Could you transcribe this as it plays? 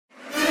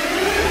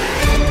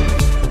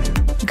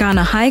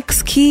Ghana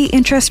hikes key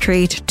interest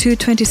rate to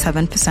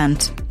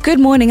 27%. Good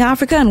morning,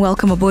 Africa, and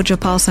welcome aboard your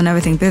pulse on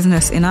everything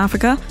business in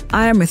Africa.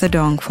 I am Ritha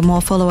Dong. For more,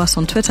 follow us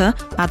on Twitter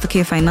at The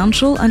K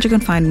Financial, and you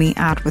can find me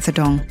at Ritha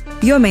Dong.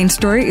 Your main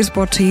story is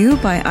brought to you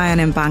by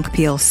I&M Bank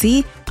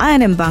PLC,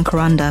 I&M Bank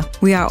Rwanda.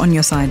 We are on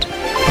your side.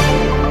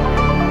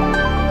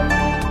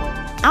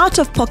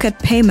 Out-of-pocket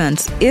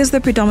payments is the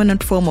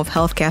predominant form of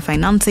healthcare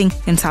financing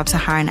in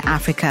sub-Saharan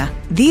Africa.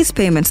 These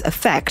payments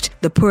affect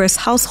the poorest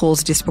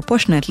households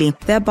disproportionately,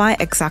 thereby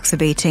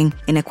exacerbating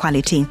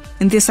inequality.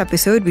 In this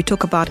episode, we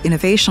talk about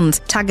innovations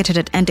targeted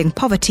at ending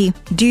poverty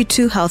due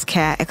to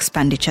healthcare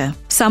expenditure.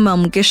 Samuel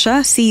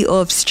Mugisha, CEO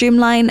of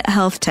Streamline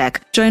Health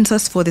Tech, joins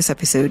us for this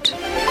episode.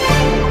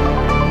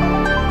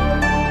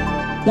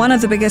 One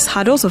of the biggest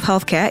hurdles of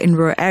healthcare in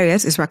rural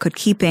areas is record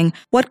keeping.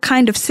 What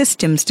kind of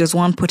systems does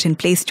one put in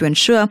place to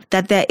ensure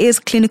that there is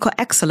clinical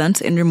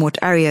excellence in remote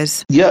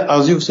areas? Yeah,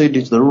 as you've said,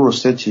 it's the rural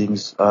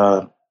settings.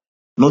 Not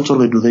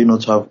only do they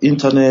not have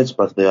internet,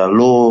 but they are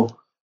low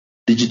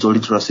digital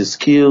literacy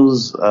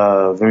skills.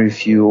 Very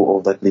few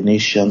of the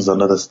clinicians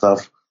and other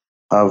staff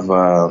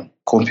have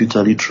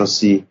computer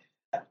literacy.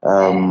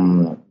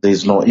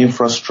 There's no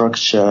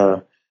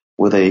infrastructure,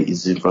 whether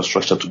it's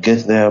infrastructure to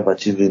get there,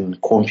 but even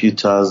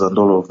computers and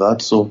all of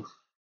that.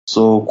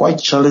 So quite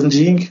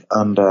challenging,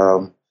 and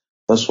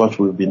that's what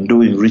we've been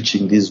doing,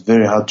 reaching these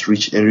very hard to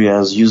reach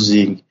areas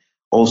using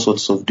all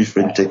sorts of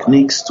different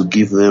techniques to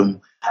give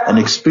them an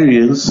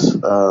experience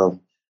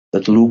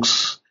that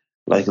looks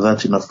like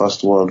that in a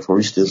first world. For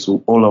instance,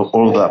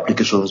 all the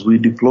applications we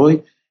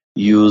deploy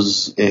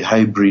use a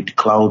hybrid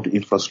cloud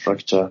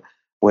infrastructure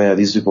where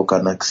these people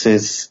can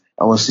access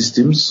our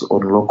systems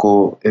on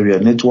local area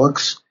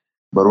networks,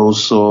 but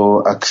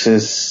also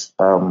access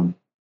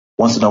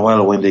once in a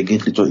while when they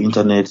get little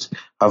internet,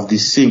 have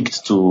this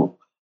synced to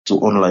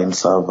online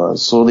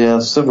servers. So there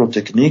are several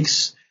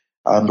techniques,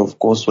 and of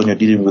course when you're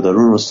dealing with the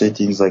rural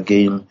settings,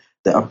 again,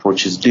 the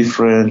approach is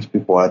different.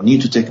 People are new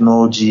to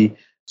technology,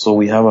 so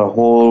we have a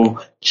whole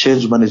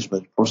change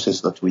management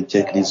process that we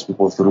take these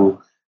people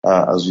through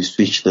as we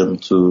switch them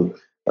to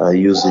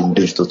using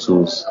digital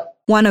tools.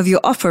 One of your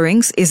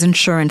offerings is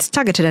insurance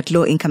targeted at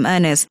low-income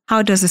earners.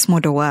 How does this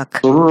model work?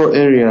 So rural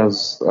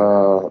areas,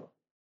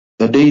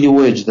 the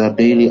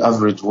daily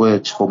average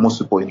wage for most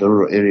people in the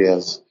rural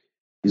areas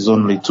is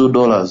only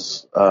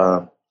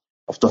 $2.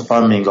 After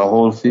farming a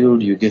whole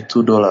field, you get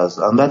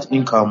 $2. And that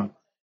income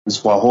is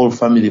for a whole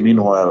family.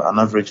 Meanwhile, an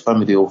average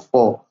family of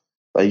 4,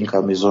 the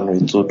income is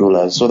only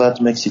 $2. So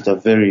that makes it a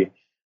very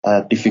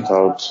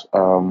difficult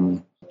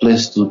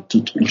place to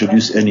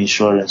introduce any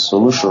insurance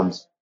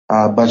solutions.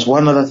 But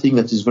one other thing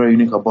that is very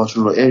unique about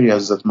rural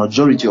areas is that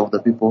majority of the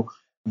people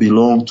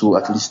belong to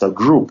at least a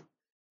group.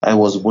 I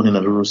was born in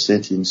a rural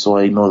setting, so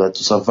I know that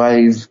to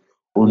survive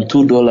on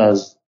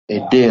 $2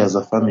 a day as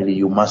a family,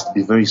 you must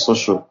be very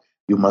social.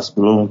 You must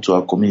belong to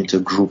a community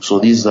group. So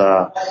these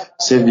are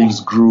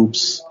savings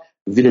groups,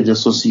 village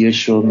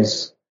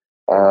associations,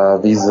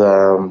 these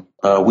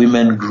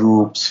women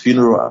groups,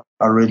 funeral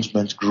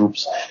arrangement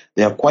groups.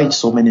 There are quite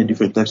so many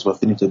different types of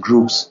affinity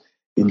groups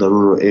in the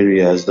rural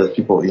areas that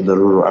people in the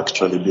rural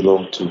actually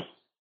belong to.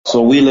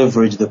 So we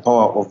leverage the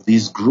power of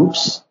these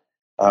groups,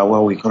 where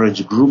we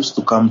encourage groups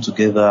to come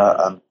together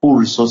and pool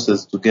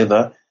resources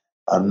together.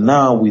 And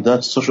now with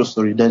that social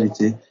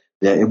solidarity,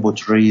 they are able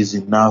to raise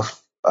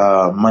enough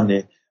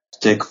money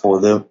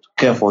to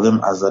care for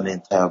them as an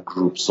entire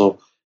group. So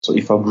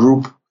if a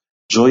group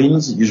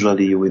joins,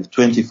 usually with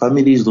 20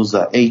 families, those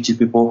are 80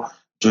 people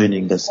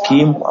joining the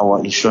scheme.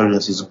 Our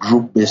insurance is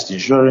group-based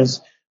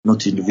insurance,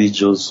 not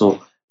individuals.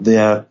 So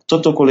their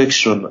total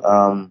collection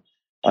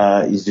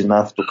is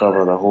enough to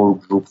cover the whole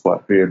group for a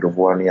period of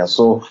 1 year.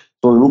 So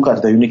look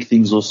at the unique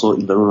things also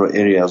in the rural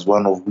areas,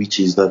 one of which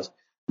is that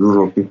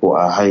rural people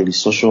are highly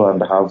social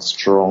and have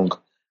strong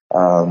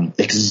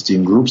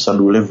existing groups,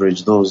 and we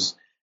leverage those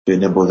to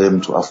enable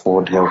them to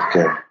afford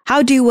healthcare.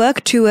 How do you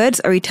work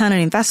towards a return on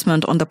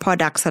investment on the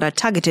products that are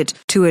targeted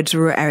towards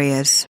rural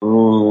areas?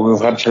 We've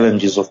had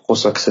challenges, of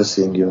course,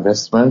 accessing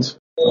investment.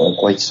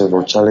 Quite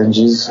several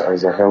challenges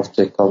as a health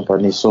tech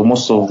company. So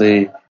most of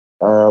the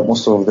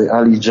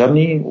early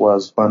journey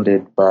was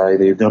funded by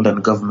the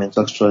Ugandan government,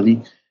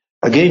 actually.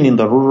 Again, in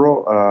the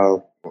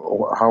rural,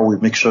 how we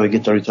make sure we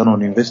get a return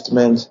on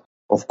investment.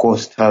 Of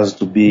course, it has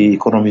to be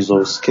economies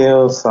of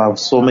scale, serve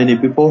so many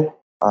people,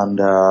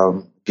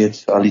 and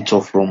get a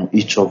little from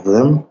each of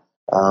them.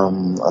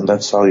 And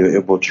that's how you're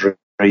able to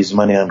raise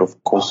money, and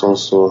of course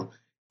also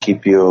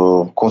keep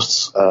your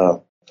costs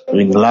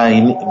in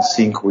line, in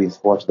sync with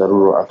what the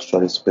rural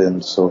actually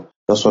spends. So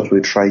that's what we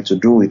try to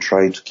do. We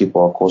try to keep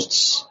our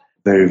costs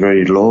very,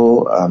 very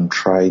low and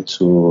try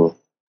to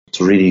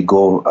really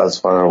go as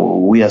far.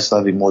 We are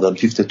serving more than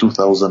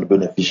 52,000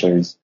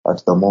 beneficiaries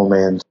at the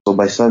moment. So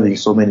by serving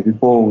so many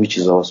people, which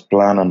is our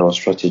plan and our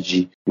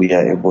strategy, we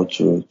are able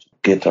to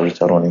get a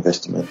return on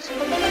investment.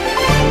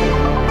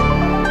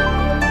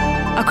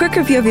 A quick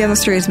review of the other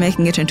stories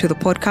making it into the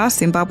podcast.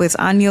 Zimbabwe's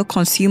annual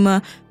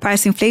consumer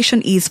price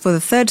inflation eased for the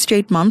third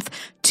straight month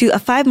to a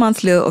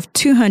 5-month low of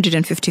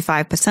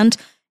 255%.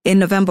 in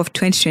November of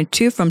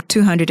 2022 from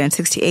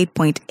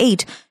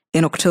 268.8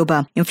 in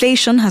October.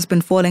 Inflation has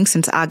been falling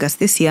since August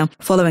this year,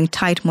 following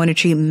tight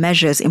monetary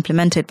measures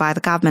implemented by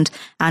the government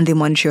and the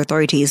monetary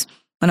authorities.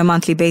 On a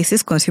monthly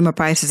basis, consumer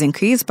prices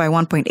increased by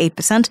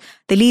 1.8%,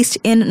 the least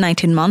in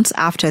 19 months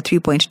after a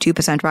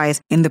 3.2%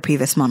 rise in the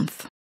previous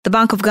month. The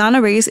Bank of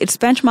Ghana raised its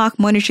benchmark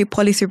monetary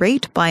policy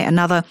rate by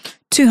another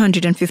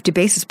 250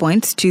 basis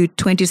points to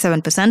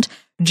 27%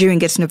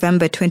 during its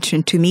November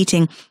 2022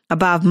 meeting,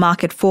 above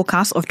market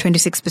forecast of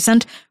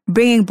 26%,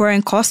 bringing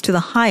borrowing costs to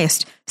the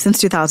highest since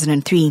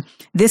 2003.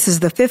 This is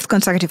the fifth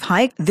consecutive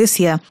hike this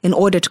year in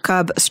order to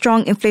curb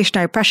strong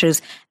inflationary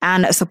pressures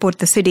and support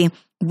the cedi,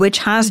 which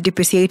has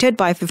depreciated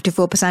by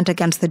 54%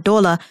 against the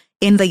dollar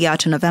in the year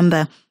to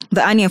November.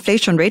 The annual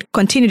inflation rate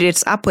continued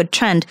its upward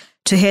trend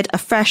to hit a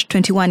fresh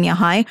 21-year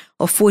high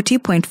of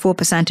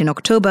 40.4% in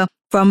October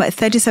from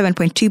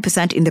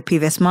 37.2% in the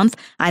previous month,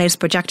 and is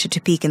projected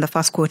to peak in the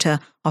first quarter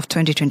of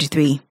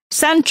 2023.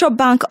 Central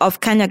Bank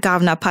of Kenya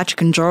Governor Patrick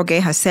Njoroge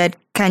has said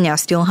Kenya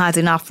still has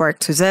enough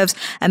forex reserves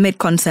amid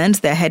concerns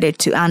they're headed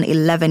to an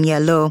 11-year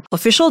low.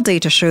 Official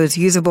data shows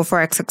usable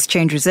forex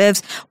exchange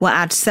reserves were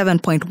at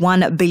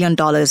 $7.1 billion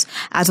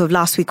as of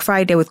last week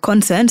Friday, with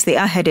concerns they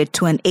are headed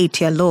to an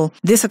 8-year low.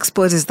 This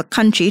exposes the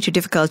country to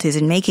difficulties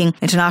in making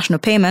international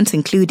payments,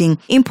 including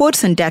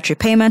imports and debt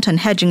repayment and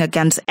hedging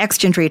against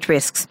exchange rate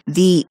risks.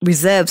 The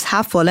reserves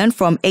have fallen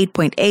from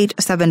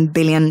 $8.87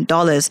 billion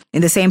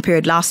in the same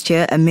period last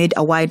year amid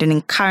a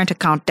widening current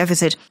account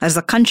deficit as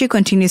the country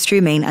continues to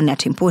remain a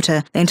net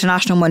importer. The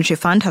International Monetary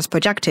Fund has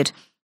projected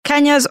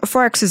Kenya's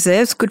forex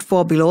reserves could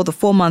fall below the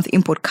 4-month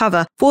import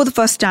cover for the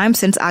first time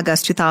since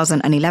August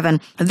 2011.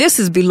 This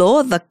is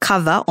below the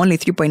cover, only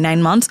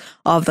 3.9 months,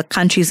 of the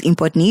country's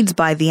import needs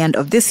by the end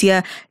of this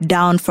year,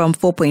 down from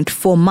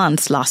 4.4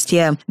 months last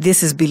year.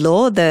 This is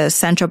below the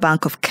Central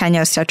Bank of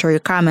Kenya's statutory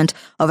requirement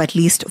of at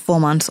least 4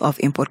 months of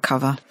import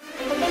cover.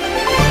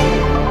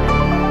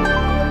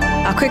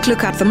 A quick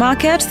look at the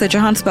market. The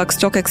Johannesburg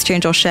Stock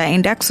Exchange All Share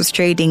Index was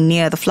trading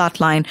near the flat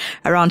line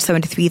around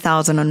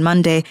 73,000 on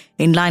Monday,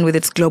 in line with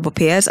its global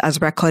peers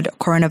as record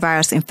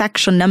coronavirus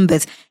infection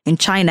numbers in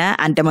China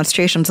and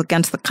demonstrations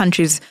against the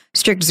country's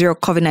strict zero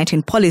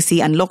COVID-19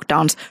 policy and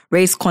lockdowns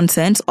raised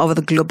concerns over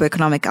the global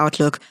economic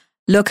outlook.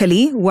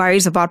 Locally,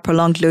 worries about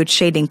prolonged load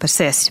shedding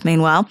persist.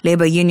 Meanwhile,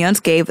 labor unions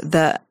gave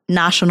the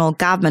national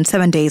government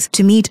 7 days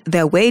to meet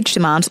their wage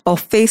demands or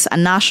face a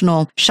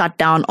national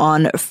shutdown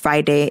on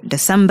Friday,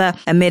 December,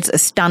 amidst a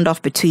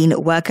standoff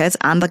between workers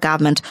and the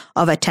government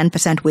of a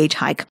 10% wage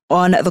hike.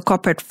 On the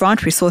corporate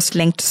front,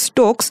 resource-linked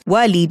stocks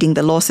were leading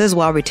the losses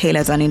while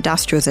retailers and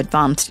industrials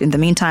advanced. In the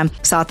meantime,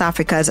 South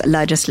Africa's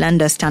largest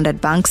lender,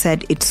 Standard Bank,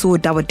 said it saw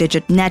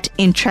double-digit net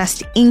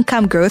interest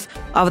income growth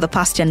over the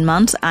past 10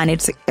 months, and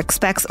it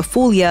expects a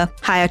full-year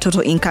higher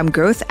total income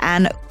growth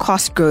and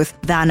cost growth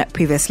than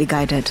previously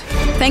guided.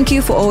 Thank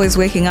you for always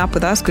waking up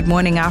with us. Good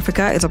Morning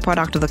Africa is a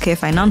product of the K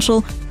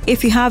Financial.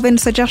 If you have any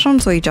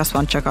suggestions or you just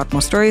want to check out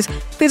more stories,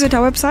 visit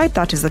our website,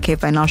 that is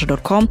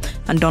thekfinancial.com,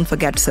 and don't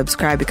forget to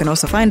subscribe. You can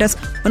also find us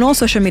on all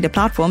social media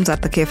platforms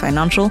at the K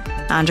Financial,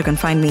 and you can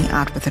find me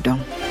at With a Dong.